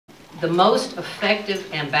The most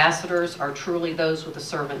effective ambassadors are truly those with a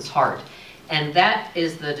servant's heart. And that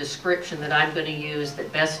is the description that I'm going to use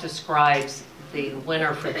that best describes the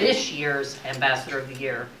winner for this year's Ambassador of the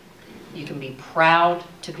Year. You can be proud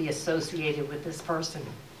to be associated with this person.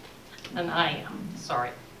 And I am, sorry.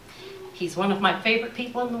 He's one of my favorite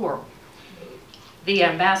people in the world. The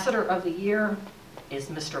Ambassador of the Year is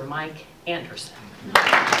Mr. Mike Anderson.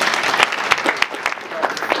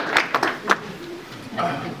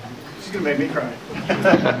 She's going to make me cry.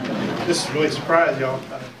 This is really a surprise, y'all.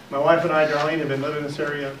 My wife and I, Darlene, have been living in this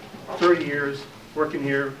area 30 years, working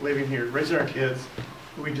here, living here, raising our kids.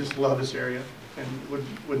 We just love this area and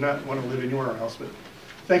would not want to live anywhere else. But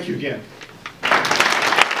thank you again.